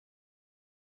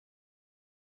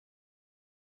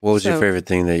What was your favorite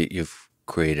thing that you've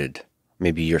created?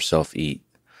 Maybe yourself eat.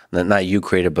 Not you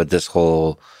created, but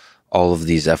all of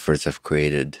these efforts have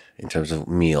created in terms of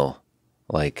meal.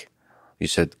 Like you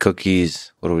said,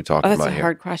 cookies. What are we talking about here? That's a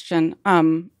hard question.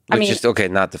 Okay,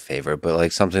 not the favorite, but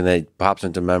like something that pops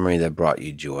into memory that brought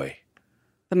you joy.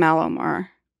 The Malomar.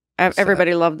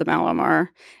 Everybody loved the Malomar.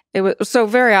 It was so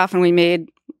very often we made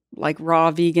like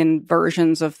raw vegan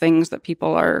versions of things that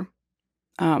people are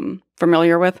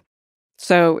familiar with.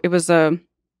 So it was I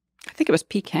think it was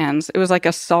pecans. It was like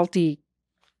a salty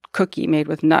cookie made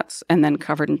with nuts and then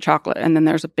covered in chocolate. And then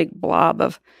there's a big blob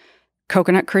of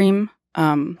coconut cream.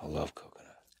 I love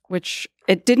coconut. Which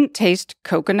it didn't taste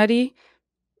coconutty.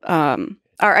 Our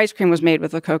ice cream was made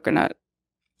with a coconut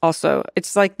also.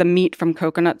 It's like the meat from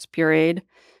coconuts pureed.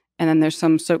 And then there's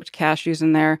some soaked cashews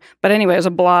in there. But anyway, it was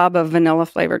a blob of vanilla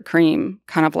flavored cream,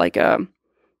 kind of like a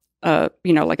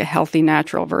healthy,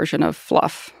 natural version of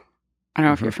fluff. I don't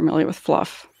know if you're familiar with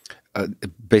fluff.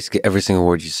 Basically, every single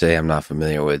word you say, I'm not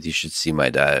familiar with. You should see my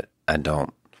diet. I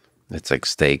don't. It's like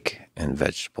steak and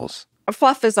vegetables.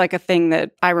 Fluff is like a thing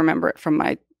that I remember it from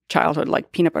my childhood.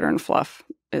 Like peanut butter and fluff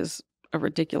is a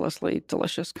ridiculously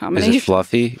delicious combination. Is it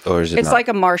fluffy or is it? It's not? Like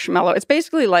a marshmallow. It's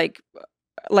basically like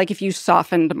if you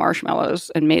softened marshmallows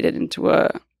and made it into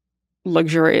a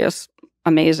luxurious,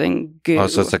 amazing goo. Oh,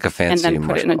 so it's like a fancy and then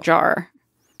put it in a jar.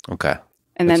 Okay.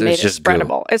 And then made it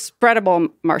spreadable. Goo. It's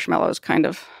spreadable marshmallows, kind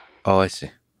of. Oh, I see.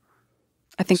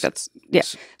 I think that's, yeah.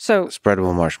 So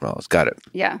spreadable marshmallows. Got it.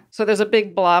 Yeah. So there's a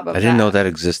big blob of I didn't know that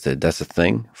existed. That's a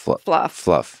thing?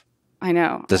 Fluff. I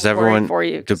know. Does everyone,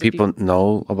 do people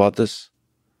know about this?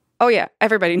 Oh, yeah.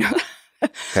 Everybody knows.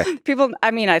 Okay.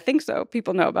 I think so.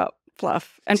 People know about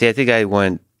fluff. And see, I think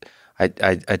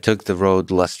I took the road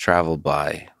less traveled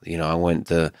by. I went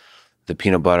the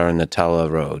peanut butter and Nutella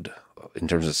road in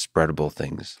terms of spreadable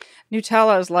things.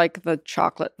 Nutella is like the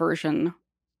chocolate version.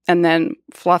 And then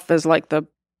fluff is like the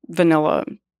vanilla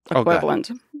equivalent,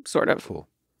 sort of. Cool.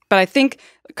 But I think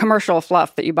commercial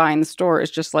fluff that you buy in the store is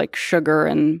just like sugar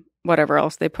and whatever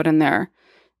else they put in there.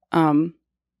 So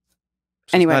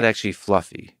anyway, it's not actually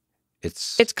fluffy.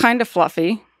 It's kind of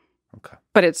fluffy. Okay.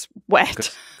 But it's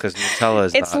wet. Because Nutella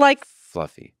is not like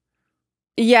fluffy.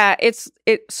 Yeah, it's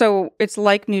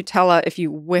like Nutella if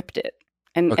you whipped it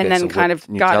and then so kind of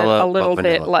got it a little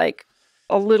bit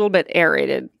a little bit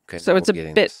aerated. Okay, so it's a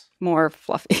bit more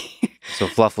fluffy. So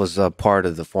fluff was a part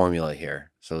of the formula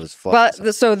here. So there's fluff.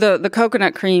 Well, so the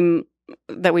coconut cream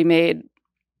that we made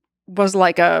was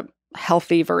like a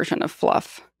healthy version of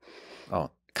fluff.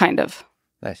 Oh. Kind of.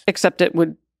 Nice. Except it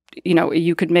would,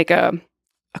 you could make a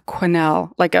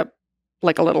quenelle, like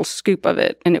a little scoop of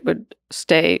it, and it would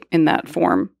stay in that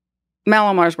form.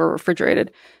 Malomars were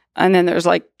refrigerated. And then there's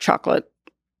like chocolate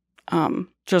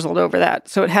drizzled over that.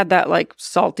 So it had that like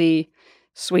salty,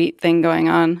 sweet thing going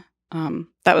on.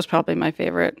 That was probably my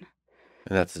favorite.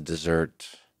 And that's a dessert.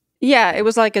 Yeah, it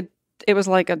was like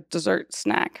a dessert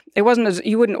snack. It wasn't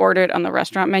you wouldn't order it on the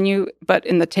restaurant menu, but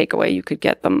in the takeaway you could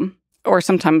get them, or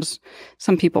sometimes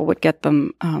some people would get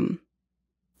them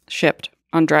shipped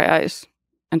on dry ice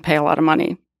and pay a lot of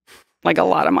money, like a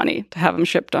lot of money to have them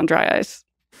shipped on dry ice.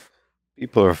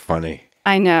 People are funny.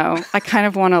 I know. I kind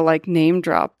of want to like name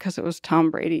drop because it was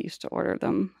Tom Brady used to order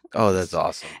them. Oh, that's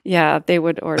awesome. Yeah, they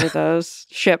would order those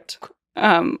shipped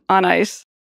on ice.